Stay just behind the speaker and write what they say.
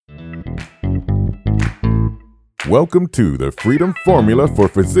Welcome to the Freedom Formula for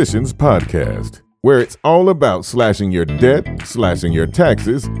Physicians podcast, where it's all about slashing your debt, slashing your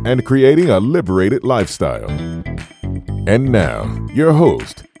taxes, and creating a liberated lifestyle. And now, your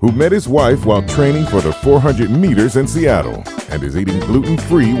host, who met his wife while training for the 400 meters in Seattle and is eating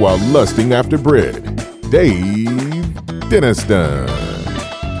gluten-free while lusting after bread, Dave Denniston.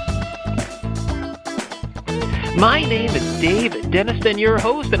 My name is Dave Denniston, your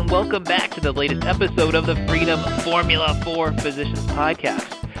host, and welcome back to the latest episode of the Freedom Formula for Physicians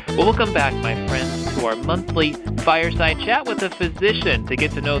podcast. Welcome back, my friends, to our monthly fireside chat with a physician to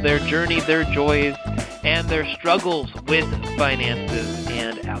get to know their journey, their joys, and their struggles with finances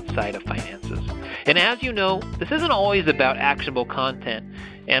and outside of finances. And as you know, this isn't always about actionable content.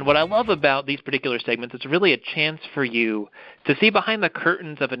 And what I love about these particular segments, it's really a chance for you to see behind the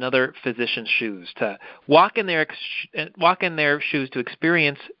curtains of another physician's shoes, to walk in their shoes, to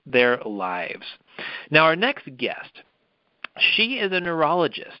experience their lives. Now, our next guest, she is a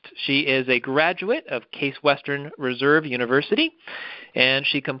neurologist. She is a graduate of Case Western Reserve University, and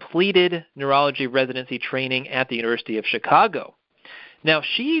she completed neurology residency training at the University of Chicago. Now,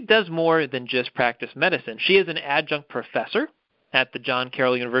 she does more than just practice medicine. She is an adjunct professor at the John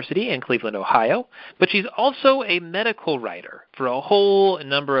Carroll University in Cleveland, Ohio, but she's also a medical writer for a whole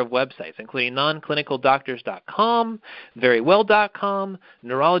number of websites, including nonclinicaldoctors.com, verywell.com,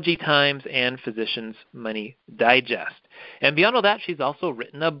 Neurology Times, and Physicians Money Digest. And beyond all that, she's also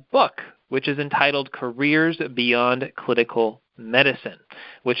written a book, which is entitled Careers Beyond Clinical Medicine,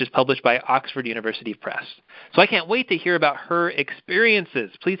 which is published by Oxford University Press. So I can't wait to hear about her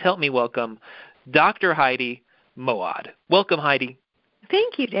experiences. Please help me welcome Dr. Heidi Moawad. Welcome, Heidi.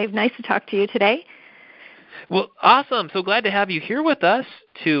 Thank you, Dave. Nice to talk to you today. Well, awesome. So glad to have you here with us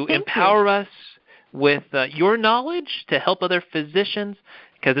to empower us with your knowledge to help other physicians,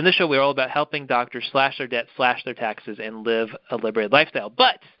 because in this show we're all about helping doctors slash their debt, slash their taxes, and live a liberated lifestyle.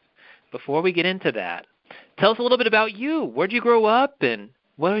 But before we get into that, tell us a little bit about you. Where did you grow up, and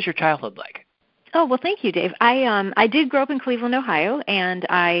what was your childhood like? Oh, well, thank you, Dave. I did grow up in Cleveland, Ohio, and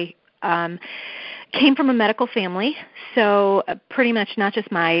I came from a medical family, so pretty much not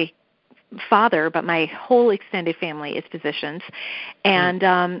just my father, but my whole extended family is physicians. And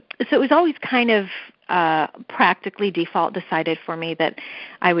so it was always kind of practically default decided for me that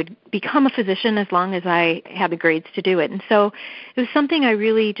I would become a physician as long as I had the grades to do it. And so it was something I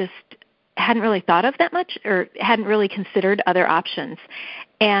really just hadn't really thought of that much, or hadn't really considered other options.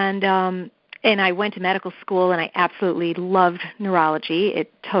 And I went to medical school, and I absolutely loved neurology.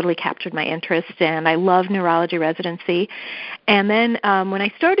 It totally captured my interest, and I loved neurology residency. And then when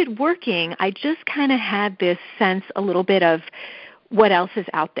I started working, I just kind of had this sense a little bit of what else is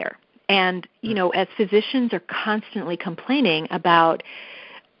out there. And, you know, as physicians are constantly complaining about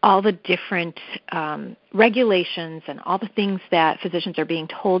all the different regulations and all the things that physicians are being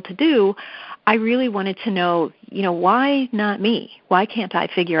told to do, I really wanted to know, you know, why not me? Why can't I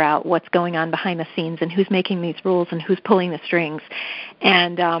figure out what's going on behind the scenes and who's making these rules and who's pulling the strings?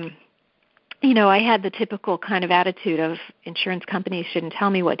 And, you know, I had the typical kind of attitude of insurance companies shouldn't tell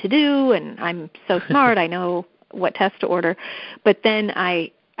me what to do, and I'm so smart, I know what test to order. But then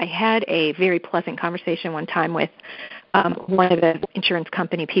I had a very pleasant conversation one time with one of the insurance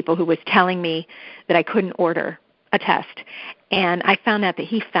company people who was telling me that I couldn't order a test. And I found out that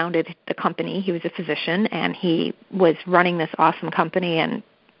he founded the company. He was a physician, and he was running this awesome company and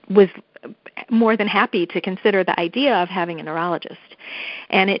was more than happy to consider the idea of having a neurologist.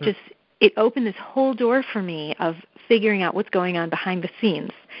 And it opened this whole door for me of figuring out what's going on behind the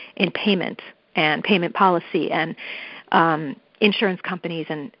scenes in payment and payment policy and insurance companies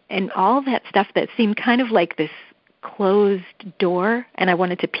and all that stuff that seemed kind of like this closed door, and I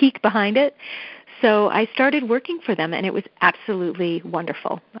wanted to peek behind it. So I started working for them, and it was absolutely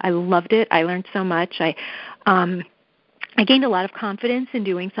wonderful. I loved it. I learned so much. I gained a lot of confidence in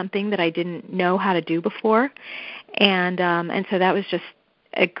doing something that I didn't know how to do before, and so that was just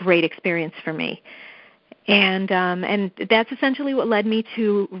a great experience for me. And that's essentially what led me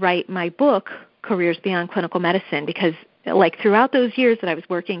to write my book, Careers Beyond Clinical Medicine, because like throughout those years that I was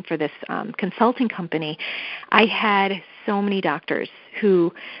working for this consulting company, I had so many doctors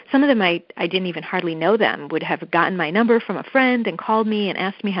who, some of them I didn't even hardly know them, would have gotten my number from a friend and called me and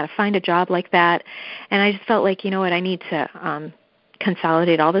asked me how to find a job like that. And I just felt like, you know what, I need to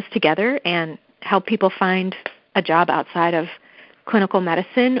consolidate all this together and help people find a job outside of clinical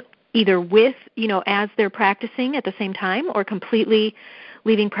medicine, either with, you know, as they're practicing at the same time or completely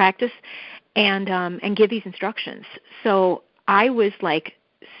leaving practice, and give these instructions. So I was like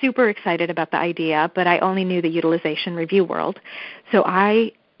super excited about the idea, but I only knew the utilization review world. So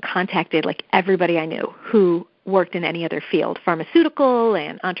I contacted like everybody I knew who worked in any other field, pharmaceutical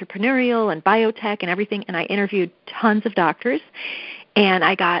and entrepreneurial and biotech and everything, and I interviewed tons of doctors, and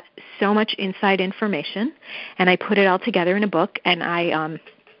I got so much inside information, and I put it all together in a book, and I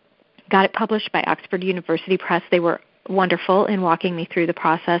got it published by Oxford University Press. They were wonderful in walking me through the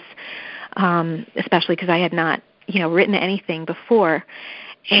process, especially because I had not, written anything before.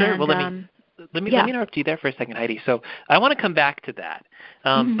 Sure. And, well, let me interrupt you there for a second, Heidi. So I want to come back to that,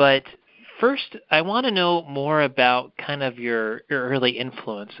 but first, I want to know more about kind of your early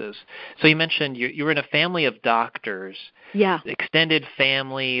influences. So you mentioned you were in a family of doctors, extended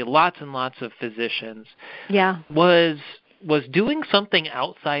family, lots and lots of physicians. Yeah. Was doing something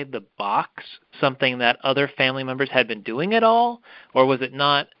outside the box something that other family members had been doing at all, or was it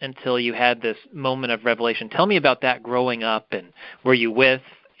not until you had this moment of revelation? Tell me about that growing up, and were you with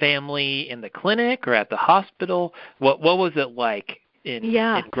family in the clinic or at the hospital? What was it like in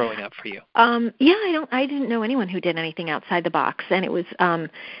growing up for you? I didn't know anyone who did anything outside the box, and it was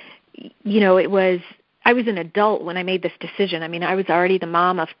I was an adult when I made this decision. I mean, I was already the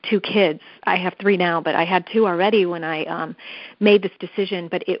mom of 2 kids. I have 3 now, but I had 2 already when I made this decision,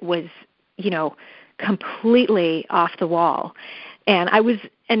 but it was, completely off the wall. And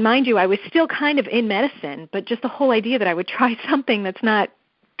mind you, I was still kind of in medicine, but just the whole idea that I would try something that's not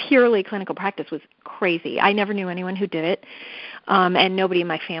purely clinical practice was crazy. I never knew anyone who did it, and nobody in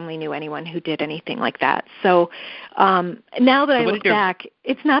my family knew anyone who did anything like that. So now that I look back,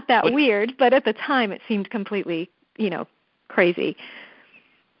 it's not that weird, but at the time it seemed completely, crazy.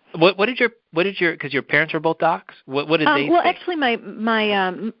 What did your because your parents were both docs? What did they Well, say? actually,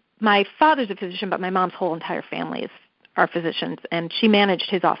 my father's a physician, but my mom's whole entire family are physicians, and she managed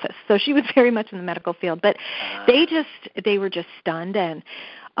his office, so she was very much in the medical field. But they were just stunned and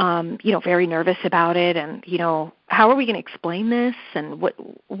very nervous about it, and how are we going to explain this, and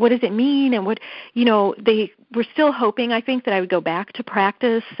what does it mean, and they were still hoping, I think, that I would go back to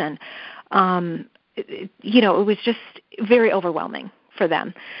practice, and it was just very overwhelming for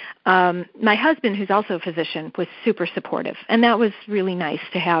them. My husband, who's also a physician, was super supportive, and that was really nice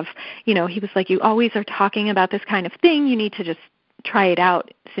to have. He was like, you always are talking about this kind of thing. You need to just try it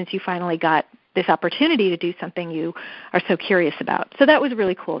out since you finally got this opportunity to do something you are so curious about. So that was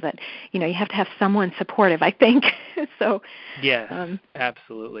really cool that, you have to have someone supportive, I think. So yeah,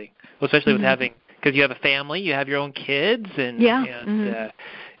 absolutely. Well, especially with having, because you have a family, you have your own kids, and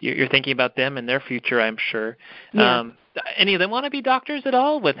you're thinking about them and their future, I'm sure. Yeah. Any of them want to be doctors at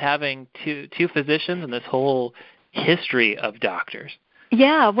all, with having two physicians and this whole history of doctors?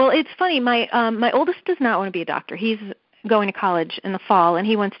 Yeah, well, it's funny. My oldest does not want to be a doctor. He's going to college in the fall, and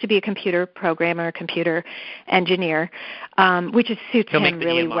he wants to be a computer programmer, a computer engineer, which suits him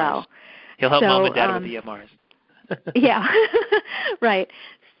really well. He'll help mom and dad with the EMRs. Yeah, right.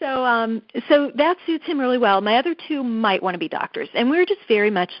 So that suits him really well. My other 2 might want to be doctors, and we're just very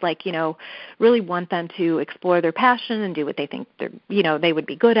much like, really want them to explore their passion and do what they think they would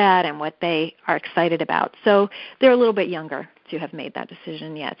be good at and what they are excited about. So they're a little bit younger to have made that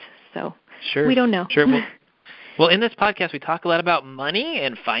decision yet. So sure. We don't know. Sure. Well, in this podcast, we talk a lot about money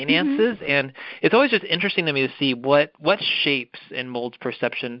and finances, and it's always just interesting to me to see what shapes and molds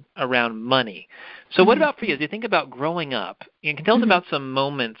perception around money. So what about for you? As you think about growing up, you can tell us about some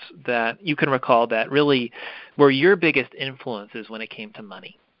moments that you can recall that really were your biggest influences when it came to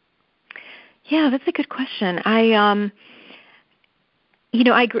money. Yeah, that's a good question. I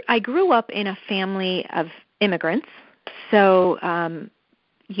grew up in a family of immigrants, so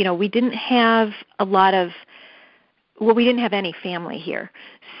we didn't have we didn't have any family here.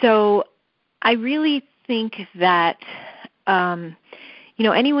 So I really think that,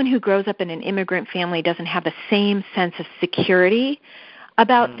 anyone who grows up in an immigrant family doesn't have the same sense of security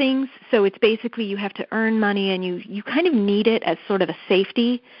about things. So it's basically you have to earn money, and you kind of need it as sort of a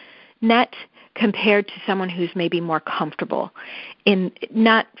safety net compared to someone who's maybe more comfortable in,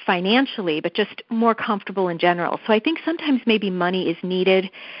 not financially, but just more comfortable in general. So I think sometimes maybe money is needed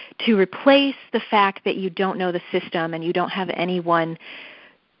to replace the fact that you don't know the system and you don't have anyone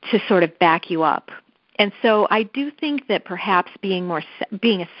to sort of back you up. And so I do think that perhaps being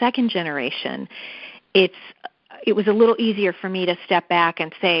a second generation, it was a little easier for me to step back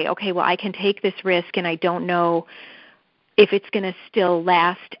and say, okay, well, I can take this risk, and I don't know if it's going to still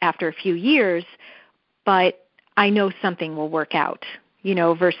last after a few years, but I know something will work out,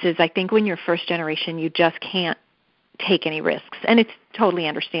 versus I think when you're first generation, you just can't take any risks, and it's totally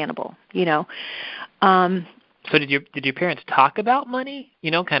understandable, So did your parents talk about money,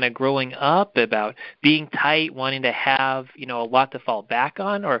 kind of growing up, about being tight, wanting to have, a lot to fall back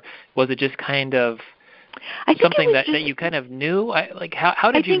on, or was it just kind of I think something that you kind of knew?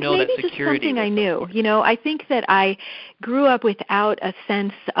 How did you know that security? I think maybe just something I knew. You know, I think that I grew up without a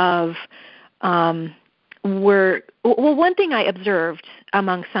sense of one thing I observed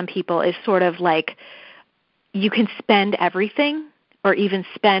among some people is sort of like you can spend everything or even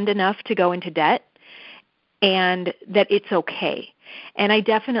spend enough to go into debt, and that it's okay. And I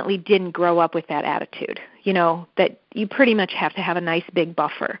definitely didn't grow up with that attitude, you know, that you pretty much have to have a nice big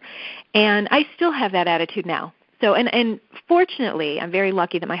buffer. And I still have that attitude now. So, and fortunately, I'm very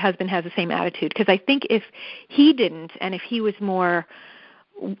lucky that my husband has the same attitude, because I think if he didn't, and if he was more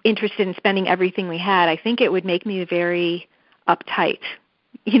interested in spending everything we had, I think it would make me very uptight,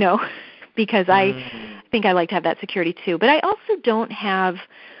 you know, because I think I like to have that security too. But I also don't have,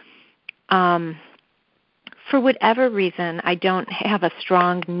 for whatever reason, I don't have a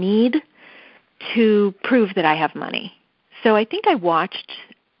strong need to prove that I have money. So I think I watched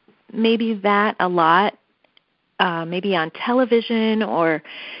maybe that a lot, maybe on television, or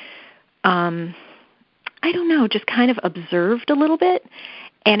I don't know, just kind of observed a little bit,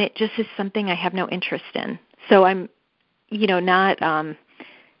 and it just is something I have no interest in. So I'm, you know, not,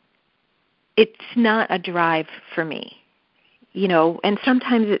 it's not a drive for me, you know, and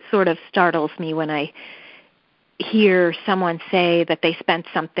sometimes it sort of startles me when I hear someone say that they spent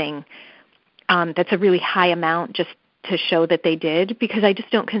something that's a really high amount just to show that they did, because I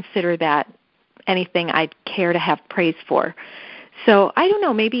just don't consider that anything I'd care to have praise for. So I don't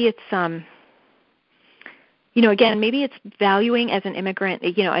know, maybe it's, you know, again, maybe it's valuing as an immigrant,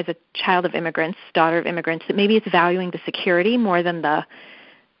 you know, as a child of immigrants, daughter of immigrants, that maybe it's valuing the security more than the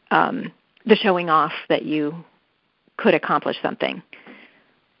showing off that you could accomplish something.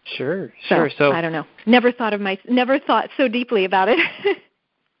 Sure. So I don't know. Never thought so deeply about it.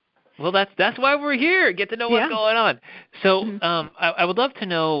 Well, that's why we're here. Get to know what's going on. So I would love to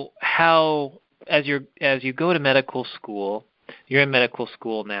know how, as you go to medical school, you're in medical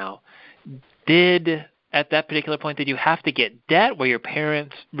school now. At that particular point, did you have to get debt? Were your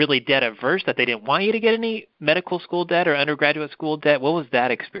parents really debt averse that they didn't want you to get any medical school debt or undergraduate school debt? What was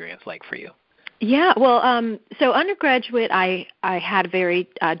that experience like for you? Yeah, well, so undergraduate, I had very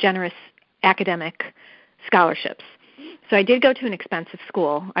generous academic scholarships. So I did go to an expensive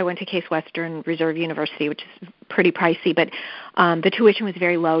school. I went to Case Western Reserve University, which is pretty pricey, but the tuition was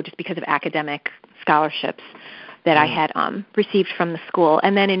very low just because of academic scholarships that I had received from the school.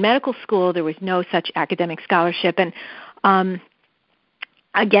 And then in medical school, there was no such academic scholarship. And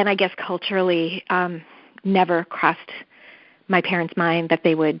again, I guess culturally, never crossed my parents' mind that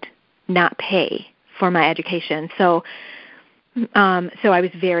they would not pay for my education. So I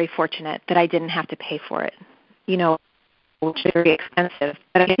was very fortunate that I didn't have to pay for it. You know, which is very expensive.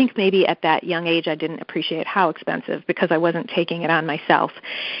 But I think maybe at that young age I didn't appreciate how expensive, because I wasn't taking it on myself.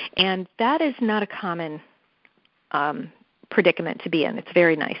 And that is not a common predicament to be in. It's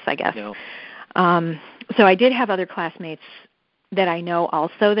very nice, I guess. No. So I did have other classmates that I know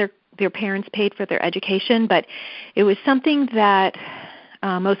also their parents paid for their education, but it was something that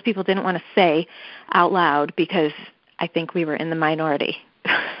most people didn't want to say out loud, because I think we were in the minority,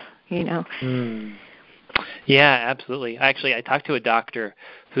 you know. Yeah, absolutely. Actually, I talked to a doctor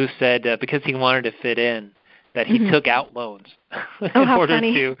who said because he wanted to fit in, that he took out loans in order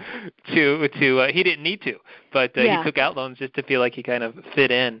to he didn't need to, but he took out loans just to feel like he kind of fit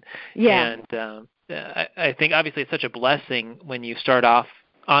in. Yeah. And I think obviously it's such a blessing when you start off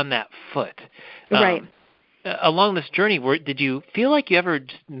on that foot. Right. Along this journey, did you feel like you ever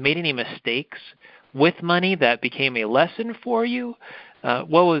made any mistakes with money that became a lesson for you?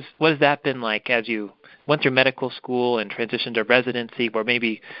 What has that been like as you went through medical school and transitioned to residency, where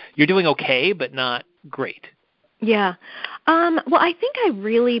maybe you're doing okay but not great? Yeah. Well, I think I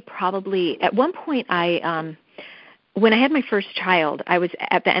really probably, at one point when I had my first child, I was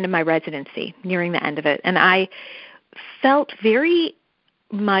at the end of my residency, nearing the end of it, and I felt very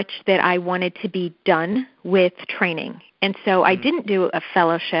much that I wanted to be done with training. And so I didn't do a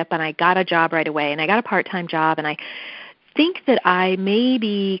fellowship, and I got a job right away, and I got a part-time job, and I think that I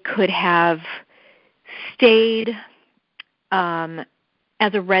maybe could have stayed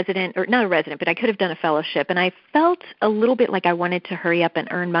as a resident, or not a resident, but I could have done a fellowship. And I felt a little bit like I wanted to hurry up and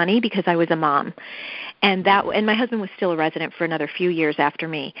earn money because I was a mom. And my husband was still a resident for another few years after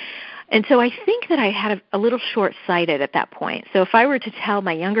me. And so I think that I had a little short-sighted at that point. So if I were to tell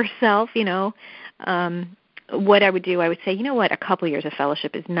my younger self, you know, what I would do, I would say, you know what, a couple years of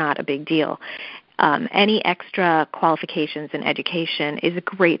fellowship is not a big deal. Any extra qualifications in education is a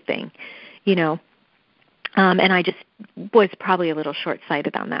great thing, you know. And I just was probably a little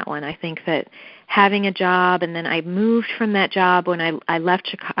short-sighted on that one. I think that having a job, and then I moved from that job when I left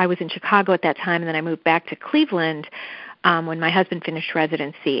Chicago. I was in Chicago at that time, and then I moved back to Cleveland when my husband finished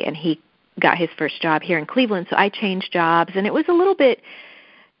residency, and he got his first job here in Cleveland. So I changed jobs, and it was a little bit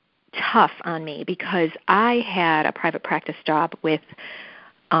tough on me because I had a private practice job with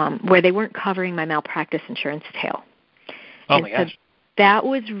where they weren't covering my malpractice insurance tail. Oh, my gosh. So that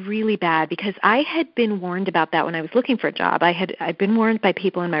was really bad because I had been warned about that when I was looking for a job. I'd been warned by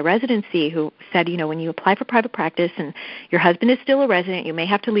people in my residency who said, when you apply for private practice and your husband is still a resident, you may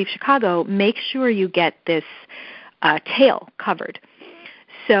have to leave Chicago, make sure you get this tail covered.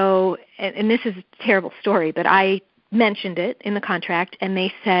 So, and this is a terrible story, but I mentioned it in the contract, and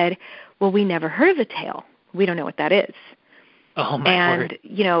they said, well, we never heard of a tail. We don't know what that is. Oh, my word.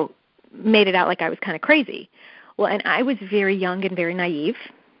 And, made it out like I was kind of crazy. Well, and I was very young and very naive.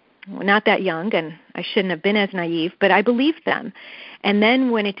 Well, not that young, and I shouldn't have been as naive, but I believed them. And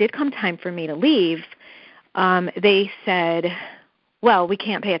then when it did come time for me to leave, they said, well, we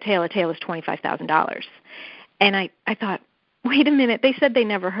can't pay a tail. A tail is $25,000. And I thought, wait a minute. They said they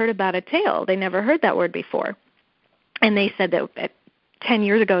never heard about a tail. They never heard that word before. And they said that 10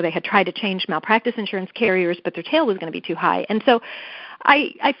 years ago they had tried to change malpractice insurance carriers, but their tail was going to be too high. And so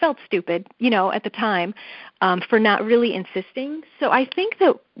I felt stupid, at the time, for not really insisting. So I think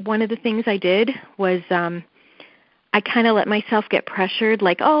that one of the things I did was I kind of let myself get pressured,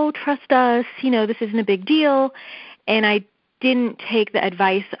 like, oh, trust us, this isn't a big deal. And I didn't take the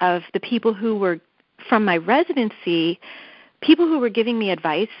advice of the people who were from my residency, people who were giving me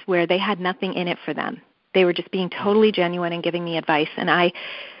advice where they had nothing in it for them. They were just being totally genuine and giving me advice. And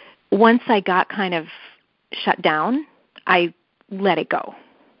once I got kind of shut down, I let it go.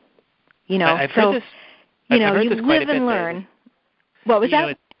 I've heard this. You live and learn. What was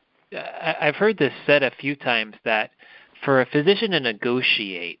that? I've heard this said a few times that for a physician to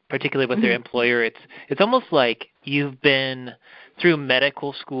negotiate, particularly with their employer, it's almost like you've been through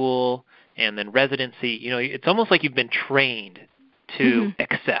medical school and then residency. It's almost like you've been trained to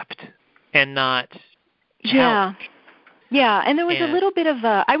accept and not challenge. Yeah, and there was a little bit of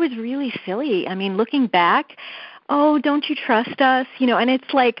I was really silly. I mean, looking back, oh, don't you trust us? And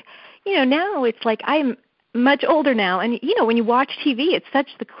it's like, now it's like I'm much older now, and, when you watch TV, it's such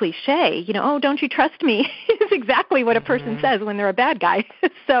the cliche, oh, don't you trust me? It's exactly what a person says when they're a bad guy.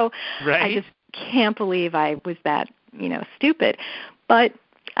 So right. I just can't believe I was that, stupid. But,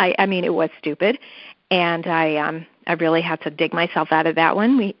 I mean, it was stupid, and I really had to dig myself out of that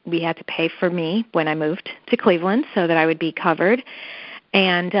one. We had to pay for me when I moved to Cleveland so that I would be covered,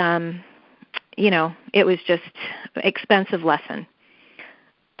 and it was just an expensive lesson.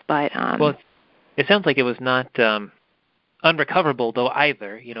 But well, it sounds like it was not unrecoverable, though,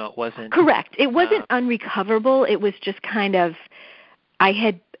 either. It wasn't. Correct. It wasn't unrecoverable. It was just kind of,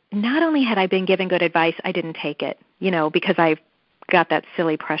 not only had I been given good advice, I didn't take it, because I got that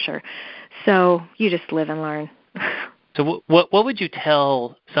silly pressure. So you just live and learn. So what would you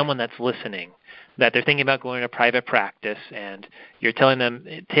tell someone that's listening, that they're thinking about going to private practice and you're telling them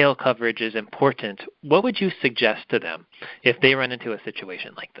tail coverage is important? What would you suggest to them if they run into a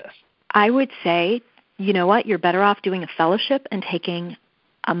situation like this? I would say, you know what, you're better off doing a fellowship and taking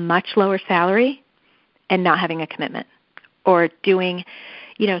a much lower salary and not having a commitment. Or doing,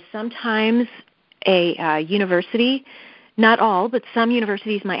 sometimes a university, not all, but some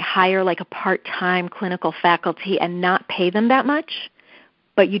universities might hire like a part-time clinical faculty and not pay them that much,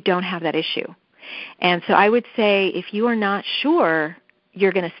 but you don't have that issue. And so I would say if you are not sure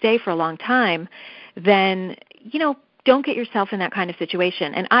you're going to stay for a long time, then, don't get yourself in that kind of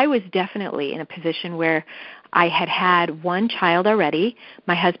situation. And I was definitely in a position where I had one child already.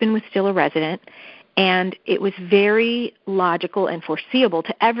 My husband was still a resident. And it was very logical and foreseeable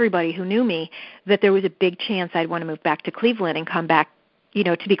to everybody who knew me that there was a big chance I'd want to move back to Cleveland and come back,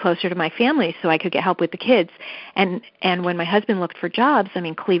 to be closer to my family so I could get help with the kids. And when my husband looked for jobs,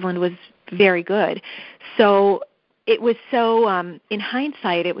 Cleveland was very good. So it was so, in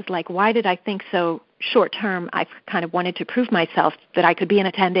hindsight, it was like, why did I think so short term? I kind of wanted to prove myself that I could be an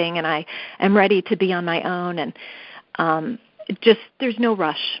attending and I am ready to be on my own. And there's no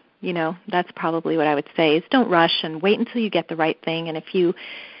rush. That's probably what I would say is don't rush and wait until you get the right thing. And if you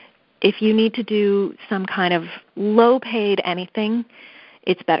need to do some kind of low-paid anything,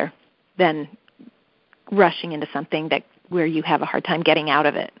 it's better than rushing into something where you have a hard time getting out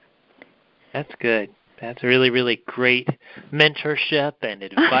of it. That's good. That's really, really great mentorship and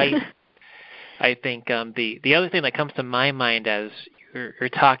advice. I think the other thing that comes to my mind as you're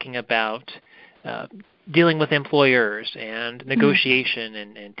talking about dealing with employers and negotiation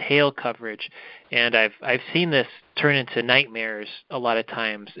and tail coverage. And I've seen this turn into nightmares a lot of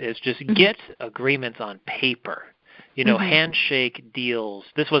times, is just get agreements on paper. Handshake deals.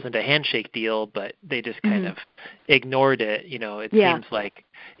 This wasn't a handshake deal, but they just kind of ignored it. It seems like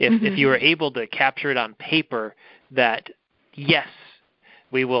if you were able to capture it on paper that, yes,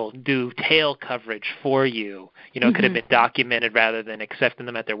 we will do tail coverage for you. It could have been documented rather than accepting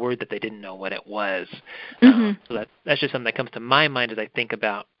them at their word that they didn't know what it was. So that's just something that comes to my mind as I think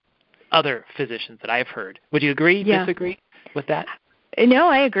about other physicians that I've heard. Would you agree, disagree with that? No,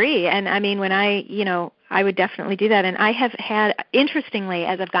 I agree. And I mean, when I would definitely do that. And I have had, interestingly,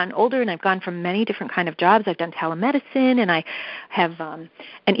 as I've gotten older and I've gone from many different kind of jobs, I've done telemedicine, and I have,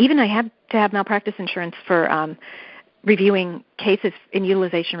 and even I had to have malpractice insurance for reviewing cases in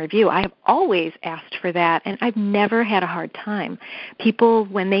utilization review. I have always asked for that, and I've never had a hard time. People,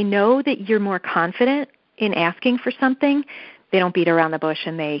 when they know that you're more confident in asking for something, they don't beat around the bush,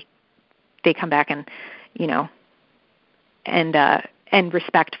 and they come back and, and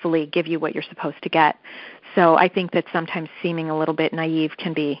respectfully give you what you're supposed to get. So I think that sometimes seeming a little bit naive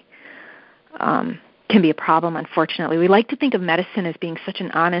can be a problem, unfortunately. We like to think of medicine as being such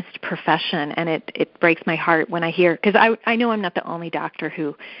an honest profession, and it breaks my heart when I hear, because I know I'm not the only doctor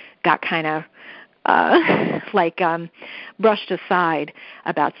who got kind of brushed aside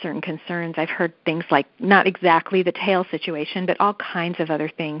about certain concerns. I've heard things like, not exactly the tail situation, but all kinds of other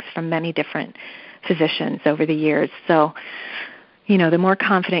things from many different physicians over the years. So, the more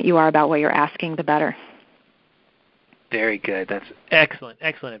confident you are about what you're asking, the better. Very good. That's excellent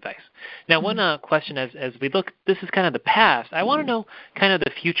advice. Now, one question as we look, this is kind of the past. I want to know kind of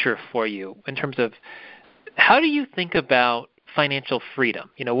the future for you in terms of how do you think about financial freedom?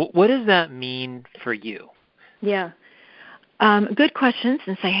 What does that mean for you? Yeah. Good question,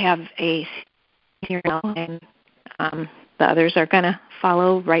 since I have a senior now, and the others are going to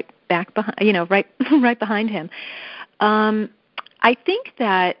follow right back behind, right behind him. I think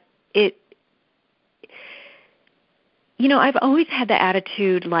that I've always had the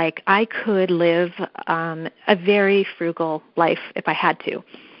attitude like I could live a very frugal life if I had to.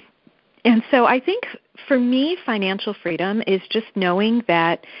 And so I think for me, financial freedom is just knowing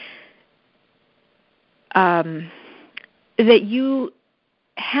that that you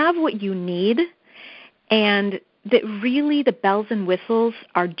have what you need, and that really the bells and whistles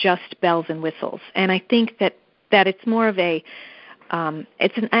are just bells and whistles. And I think that it's more of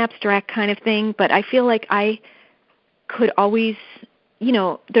it's an abstract kind of thing, but I feel like I could always,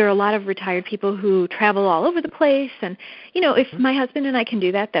 there are a lot of retired people who travel all over the place, and, if my husband and I can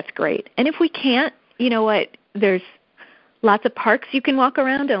do that, that's great. And if we can't, you know what, there's lots of parks you can walk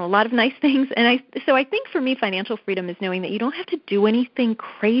around and a lot of nice things. And so I think for me, financial freedom is knowing that you don't have to do anything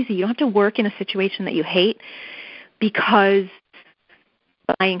crazy. You don't have to work in a situation that you hate because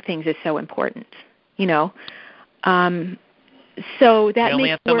buying things is so important, So that we only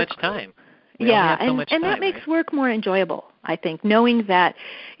makes have so much time. And that makes work more enjoyable, I think, knowing that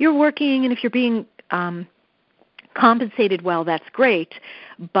you're working, and if you're being compensated well, that's great,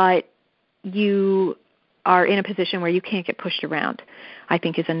 but you are in a position where you can't get pushed around, I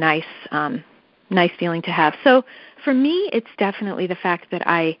think is a nice feeling to have. So for me, it's definitely the fact that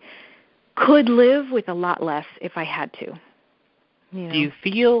I could live with a lot less if I had to. Do you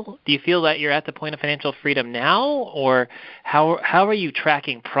feel that you're at the point of financial freedom now, or how are you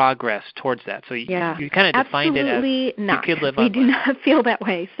tracking progress towards that? So you kind of defined it as not. You could live we on do less. Not feel that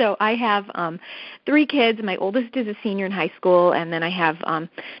way. So I have 3 kids. My oldest is a senior in high school, and then I have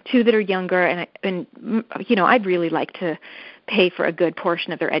 2 that are younger. And I'd really like to pay for a good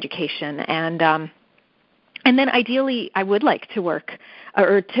portion of their education, and then ideally I would like to work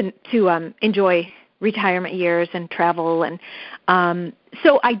or to enjoy retirement years and travel, and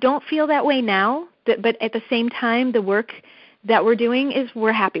so I don't feel that way now, but at the same time the work that we're doing is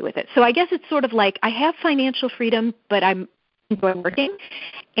we're happy with it. So I guess it's sort of like I have financial freedom, but I'm enjoying working,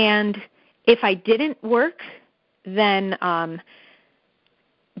 and if I didn't work, then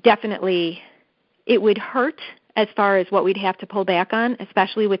definitely it would hurt as far as what we'd have to pull back on,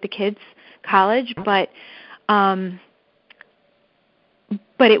 especially with the kids' college, but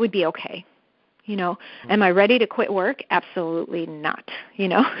it would be okay. Am I ready to quit work? Absolutely not.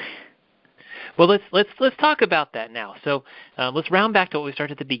 Well, let's talk about that now. So let's round back to what we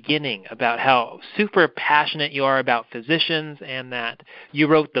started at the beginning about how super passionate you are about physicians, and that you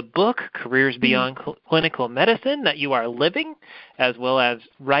wrote the book Careers Beyond Clinical Medicine that you are living as well as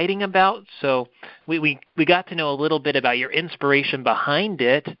writing about. So we got to know a little bit about your inspiration behind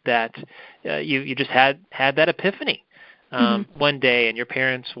it, that you just had that epiphany one day, and your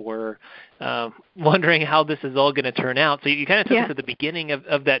parents were wondering how this is all going to turn out. So you kind of took us Yeah. at the beginning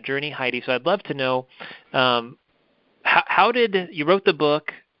of that journey, Heidi. So I'd love to know, how did you wrote the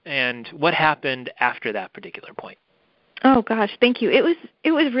book, and what happened after that particular point? Oh gosh, thank you. It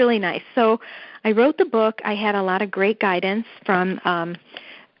was really nice. So I wrote the book. I had a lot of great guidance from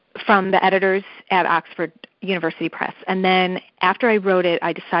the editors at Oxford University Press. And then after I wrote it,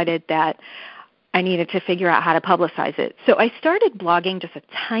 I decided that I needed to figure out how to publicize it. So I started blogging just a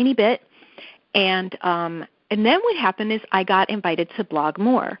tiny bit, and then what happened is I got invited to blog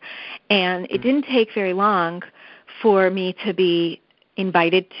more. And it didn't take very long for me to be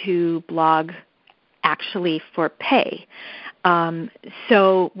invited to blog actually for pay.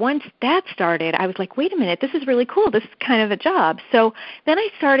 So once that started, I was like, wait a minute, this is really cool. This is kind of a job. So then I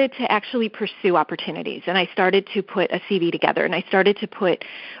started to actually pursue opportunities, and I started to put a CV together, and I started to put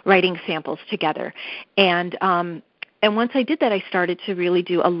writing samples together. And once I did that, I started to really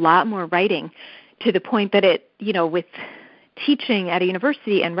do a lot more writing, to the point that it, with teaching at a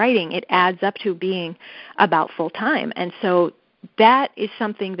university and writing, it adds up to being about full time. And so that is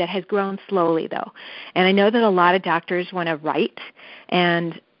something that has grown slowly, though. And I know that a lot of doctors want to write,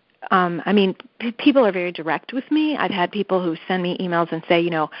 and people are very direct with me. I've had people who send me emails and say,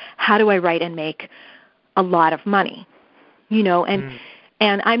 how do I write and make a lot of money?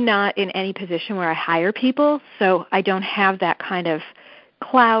 And I'm not in any position where I hire people, so I don't have that kind of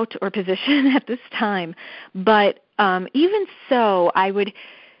clout or position at this time. But even so, I would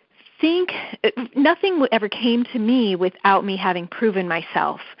think nothing ever came to me without me having proven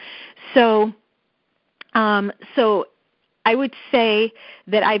myself. So I would say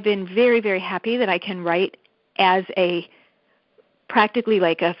that I've been very, very happy that I can write as a practically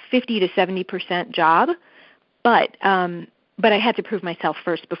like a 50 to 70% job, but I had to prove myself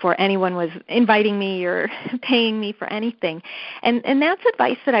first before anyone was inviting me or paying me for anything. And that's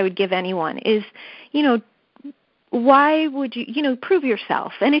advice that I would give anyone is, why would you, prove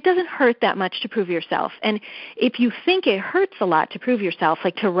yourself? And it doesn't hurt that much to prove yourself. And if you think it hurts a lot to prove yourself,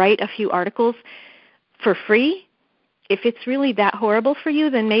 like to write a few articles for free, if it's really that horrible for you,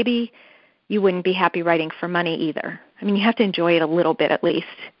 then maybe you wouldn't be happy writing for money either. I mean, you have to enjoy it a little bit at least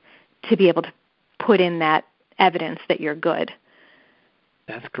to be able to put in that evidence that you're good.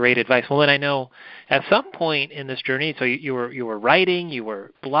 That's great advice. Well, then I know at some point in this journey, so you were writing, you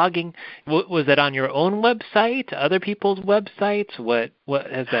were blogging. Was it on your own website, other people's websites? What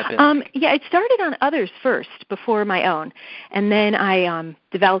has that been? Yeah, it started on others first before my own, and then I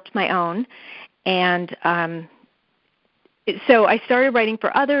developed my own, and so I started writing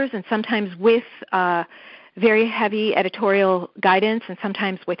for others, and sometimes with very heavy editorial guidance, and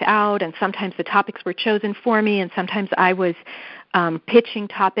sometimes without, and sometimes the topics were chosen for me, and sometimes I was pitching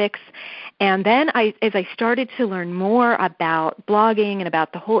topics. And then as I started to learn more about blogging and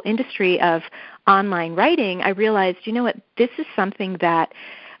about the whole industry of online writing, I realized, this is something that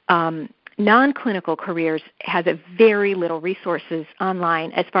non-clinical careers has a very little resources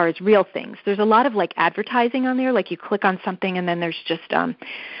online as far as real things. There's a lot of advertising on there, like you click on something and then there's just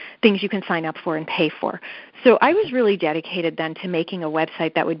things you can sign up for and pay for. So I was really dedicated then to making a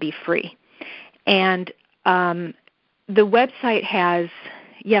website that would be free. And the website has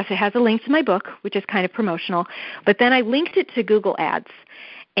a link to my book, which is kind of promotional, but then I linked it to Google Ads.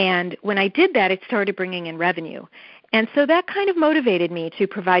 And when I did that, it started bringing in revenue. And so that kind of motivated me to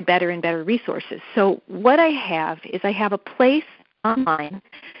provide better and better resources. So what I have is I have a place online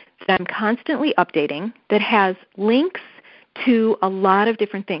that I'm constantly updating that has links to a lot of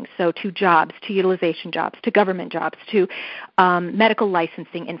different things, so to jobs, to utilization jobs, to government jobs, to medical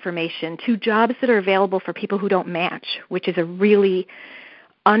licensing information, to jobs that are available for people who don't match, which is a really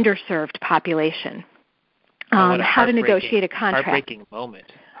underserved population. How to negotiate a contract. Heartbreaking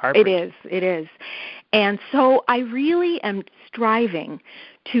moment. It is. And so I really am striving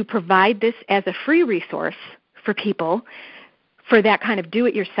to provide this as a free resource for people, for that kind of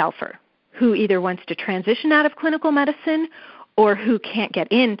do-it-yourselfer who either wants to transition out of clinical medicine or who can't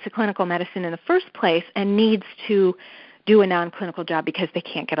get into clinical medicine in the first place and needs to do a non-clinical job because they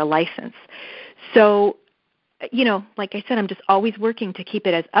can't get a license. So, like I said, I'm just always working to keep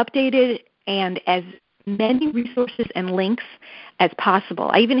it as updated and as many resources and links as possible.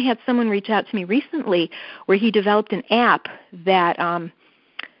 I even had someone reach out to me recently where he developed an app that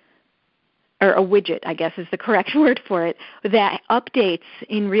or a widget, I guess is the correct word for it, that updates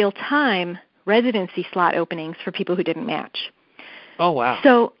in real time residency slot openings for people who didn't match. Oh, wow.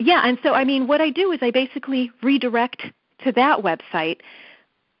 So, what I do is I basically redirect to that website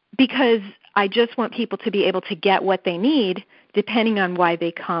because I just want people to be able to get what they need depending on why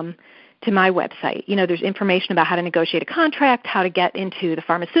they come to my website. There's information about how to negotiate a contract, how to get into the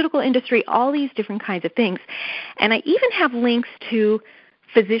pharmaceutical industry, all these different kinds of things. And I even have links to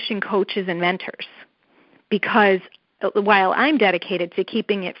physician coaches and mentors, because while I'm dedicated to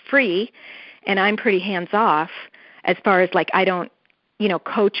keeping it free and I'm pretty hands-off as far as I don't,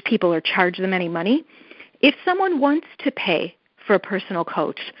 coach people or charge them any money, if someone wants to pay for a personal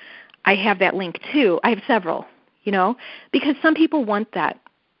coach, I have that link too. I have several, because some people want that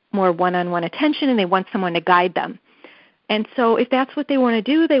more one-on-one attention and they want someone to guide them. And so if that's what they want to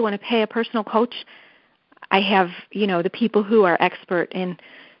do, they want to pay a personal coach, I have, the people who are expert in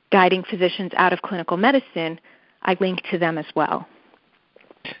guiding physicians out of clinical medicine, I link to them as well.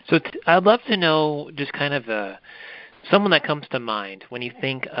 So I'd love to know just kind of someone that comes to mind when you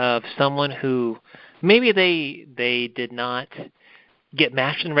think of someone who maybe they did not get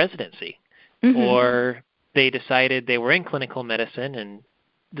matched in residency, or they decided they were in clinical medicine and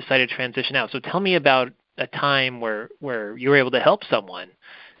decided to transition out. So tell me about a time where you were able to help someone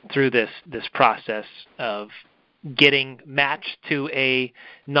through this process of getting matched to a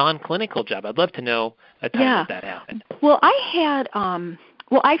non-clinical job. I'd love to know a time that happened. Well,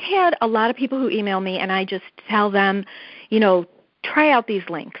 I've had a lot of people who email me, and I just tell them, try out these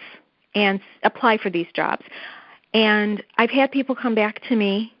links and apply for these jobs. And I've had people come back to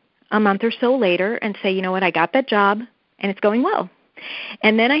me a month or so later and say, you know what, I got that job, and it's going well.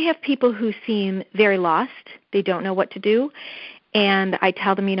 And then I have people who seem very lost. They don't know what to do. And I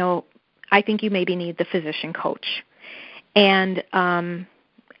tell them, I think you maybe need the physician coach. And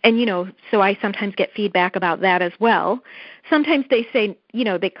so I sometimes get feedback about that as well. Sometimes they say,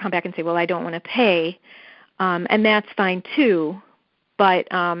 they come back and say, well, I don't want to pay. And that's fine too. But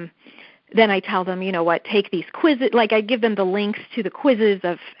then I tell them, take these quizzes. I give them the links to the quizzes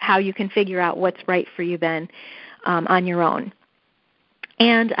of how you can figure out what's right for you then on your own.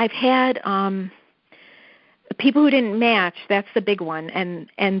 And I've had people who didn't match. That's the big one.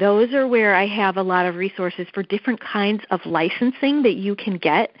 And those are where I have a lot of resources for different kinds of licensing that you can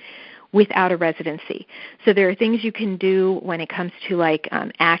get without a residency. So there are things you can do when it comes to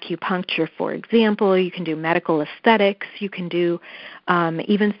acupuncture, for example. You can do medical aesthetics. You can do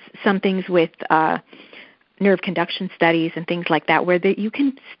even some things with nerve conduction studies and things like that, where you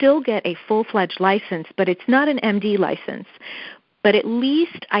can still get a full-fledged license, but it's not an MD license. But at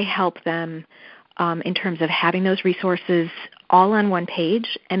least I help them in terms of having those resources all on one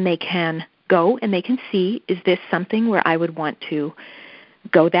page, and they can go and they can see, is this something where I would want to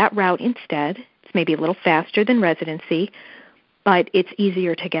go that route instead? It's maybe a little faster than residency, but it's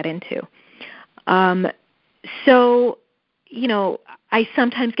easier to get into. So, I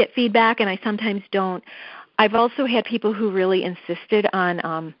sometimes get feedback and I sometimes don't. I've also had people who really insisted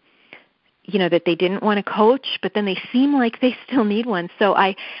on that they didn't want to coach, but then they seem like they still need one. So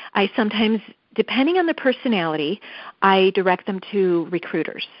I sometimes, depending on the personality, I direct them to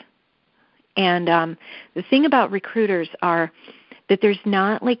recruiters. And the thing about recruiters are that there's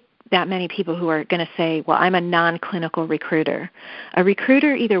not that many people who are going to say, well, I'm a non-clinical recruiter. A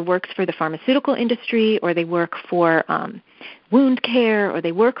recruiter either works for the pharmaceutical industry, or they work for wound care, or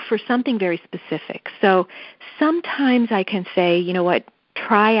they work for something very specific. So sometimes I can say, you know what,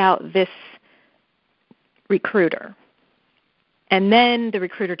 try out this recruiter. And then the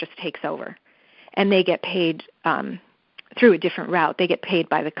recruiter just takes over, and they get paid through a different route. They get paid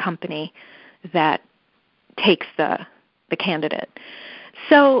by the company that takes the candidate.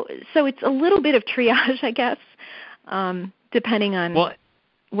 So it's a little bit of triage, I guess, depending on what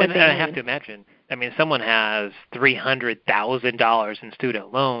they need. I have to imagine. I mean, if someone has $300,000 in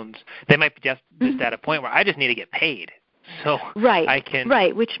student loans, they might be just at a point where I just need to get paid, so I can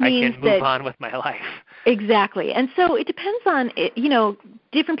which means I can move on with my life. Exactly. And so it depends on,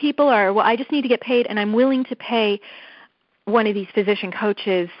 different people are, well, I just need to get paid, and I'm willing to pay one of these physician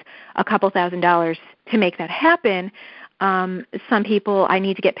coaches a couple $1,000s to make that happen. Some people, I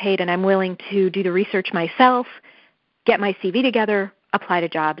need to get paid, and I'm willing to do the research myself, get my CV together, apply to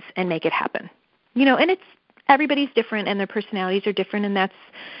jobs, and make it happen. And everybody's different, and their personalities are different, and that's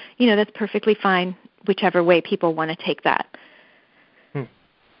perfectly fine, whichever way people want to take that.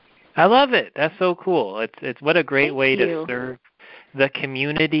 I love it. That's so cool. It's what a great way to serve the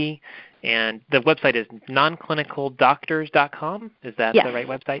community. And the website is nonclinicaldoctors.com. Is that the right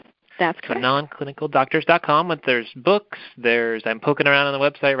website? That's correct. So nonclinicaldoctors.com. There's books. I'm poking around on the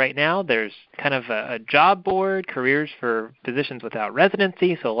website right now. There's kind of a job board, careers for physicians without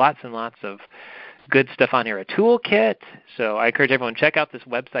residency. So lots and lots of good stuff on here. A toolkit. So I encourage everyone to check out this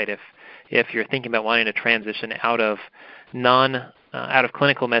website if you're thinking about wanting to transition out of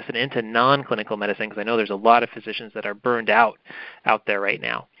clinical medicine into non-clinical medicine, because I know there's a lot of physicians that are burned out there right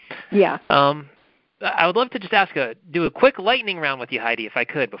now. Yeah. I would love to just do a quick lightning round with you, Heidi, if I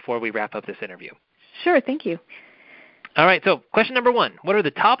could, before we wrap up this interview. Sure, thank you. All right, so question number 1. What are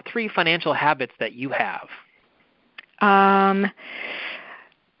the top 3 financial habits that you have?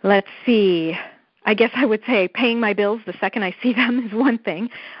 Let's see. I guess I would say paying my bills the second I see them is one thing.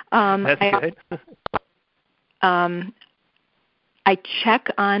 That's good. I check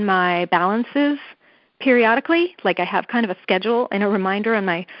on my balances periodically. Like I have kind of a schedule and a reminder on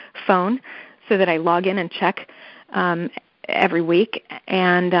my phone so that I log in and check every week.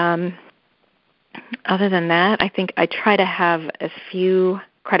 And other than that, I think I try to have as few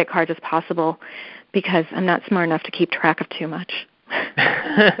credit cards as possible because I'm not smart enough to keep track of too much.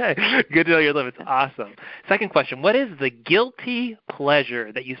 Good to know your limits. Awesome. Second question, what is the guilty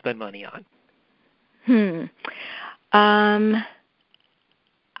pleasure that you spend money on?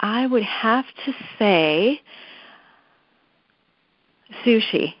 I would have to say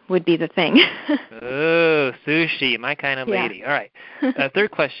sushi would be the thing. Oh, sushi, my kind of lady. Yeah. All right.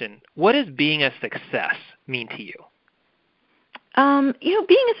 Third question, what does being a success mean to you?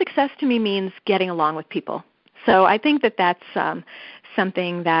 Being a success to me means getting along with people. So I think that that's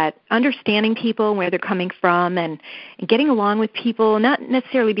something that understanding people and where they're coming from and getting along with people, not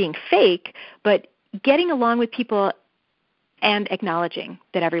necessarily being fake, but getting along with people and acknowledging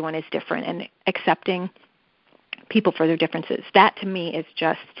that everyone is different and accepting people for their differences. That to me is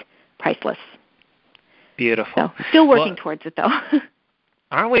just priceless. Beautiful. So still working towards it though.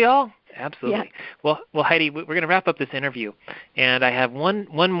 Aren't we all? Absolutely. Yeah. Well, Heidi, we're going to wrap up this interview, and I have one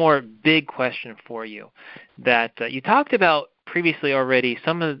more big question for you. That you talked about previously already.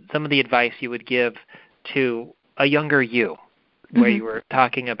 Some of the advice you would give to a younger you, where you were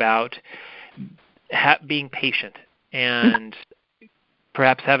talking about being patient and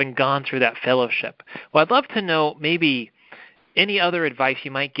perhaps having gone through that fellowship. Well, I'd love to know maybe any other advice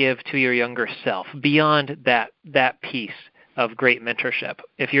you might give to your younger self beyond that piece of great mentorship.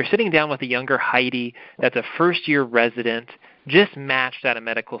 If you're sitting down with a younger Heidi that's a first-year resident, just matched out of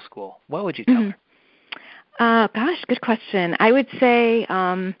medical school, what would you tell her? Gosh, good question. I would say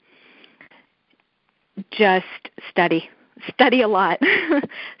just study. Study a lot.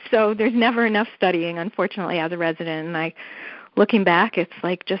 So there's never enough studying, unfortunately, as a resident. And looking back, it's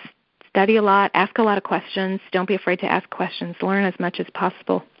like just study a lot, ask a lot of questions. Don't be afraid to ask questions. Learn as much as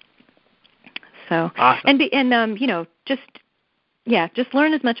possible. So, awesome. Just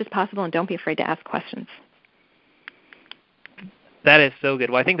learn as much as possible and don't be afraid to ask questions. That is so good.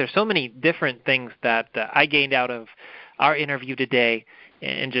 Well, I think there's so many different things that I gained out of our interview today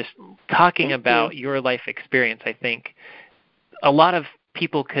and just talking about your life experience. I think a lot of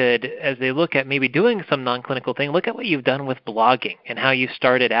people could, as they look at maybe doing some non-clinical thing, look at what you've done with blogging and how you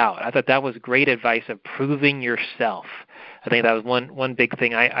started out. I thought that was great advice of proving yourself. I think that was one big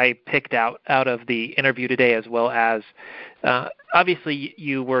thing I picked out of the interview today, as well as obviously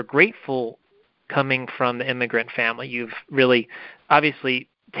you were grateful coming from the immigrant family. You've really obviously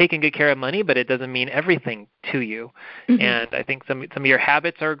taken good care of money, but it doesn't mean everything to you. And I think some of your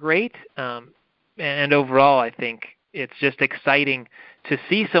habits are great. And overall, I think it's just exciting to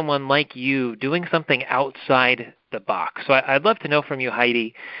see someone like you doing something outside the box. So I'd love to know from you,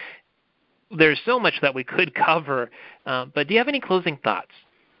 Heidi. There's so much that we could cover, but do you have any closing thoughts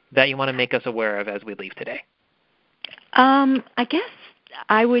that you want to make us aware of as we leave today? I guess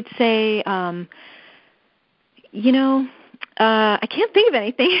I would say, I can't think of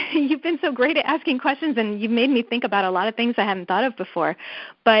anything. You've been so great at asking questions, and you've made me think about a lot of things I hadn't thought of before.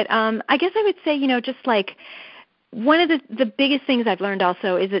 But I guess I would say, just like one of the biggest things I've learned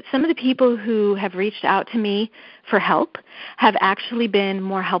also is that some of the people who have reached out to me for help have actually been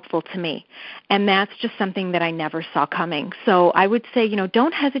more helpful to me. And that's just something that I never saw coming. So I would say,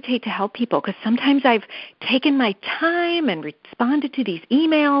 don't hesitate to help people, because sometimes I've taken my time and responded to these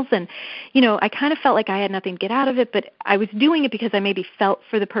emails and, I kind of felt like I had nothing to get out of it, but I was doing it because I maybe felt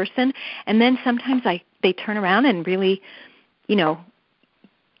for the person. And then sometimes they turn around and really,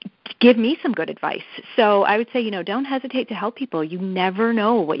 give me some good advice. So I would say, don't hesitate to help people. You never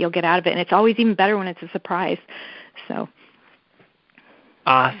know what you'll get out of it, and it's always even better when it's a surprise. So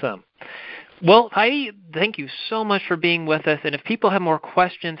awesome. Well, Heidi, thank you so much for being with us. And if people have more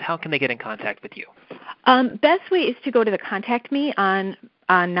questions, how can they get in contact with you? Best way is to go to the contact me on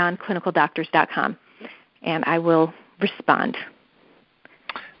nonclinicaldoctors.com, and I will respond.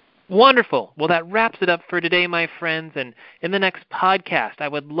 Wonderful. Well, that wraps it up for today, my friends. And in the next podcast, I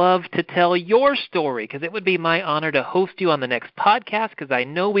would love to tell your story, because it would be my honor to host you on the next podcast, because I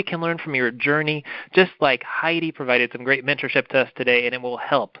know we can learn from your journey, just like Heidi provided some great mentorship to us today, and it will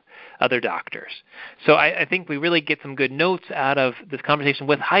help other doctors. So I think we really get some good notes out of this conversation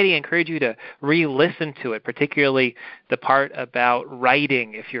with Heidi. I encourage you to re-listen to it, particularly the part about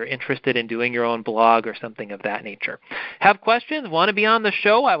writing if you're interested in doing your own blog or something of that nature. Have questions? Want to be on the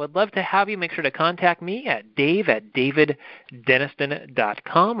show? I would love to have you. Make sure to contact me at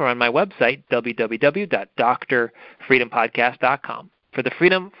dave@daviddeniston.com or on my website, www.drfreedompodcast.com. For the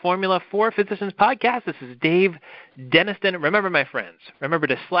Freedom Formula for Physicians podcast, this is Dave Deniston. Remember, my friends, remember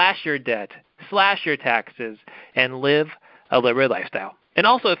to slash your debt, slash your taxes, and live a liberated lifestyle. And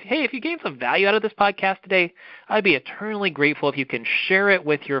also, if you gained some value out of this podcast today, I'd be eternally grateful if you can share it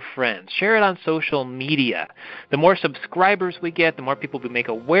with your friends. Share it on social media. The more subscribers we get, the more people we make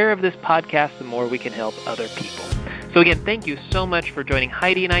aware of this podcast, the more we can help other people. So again, thank you so much for joining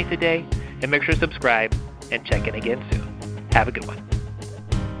Heidi and I today, and make sure to subscribe and check in again soon. Have a good one.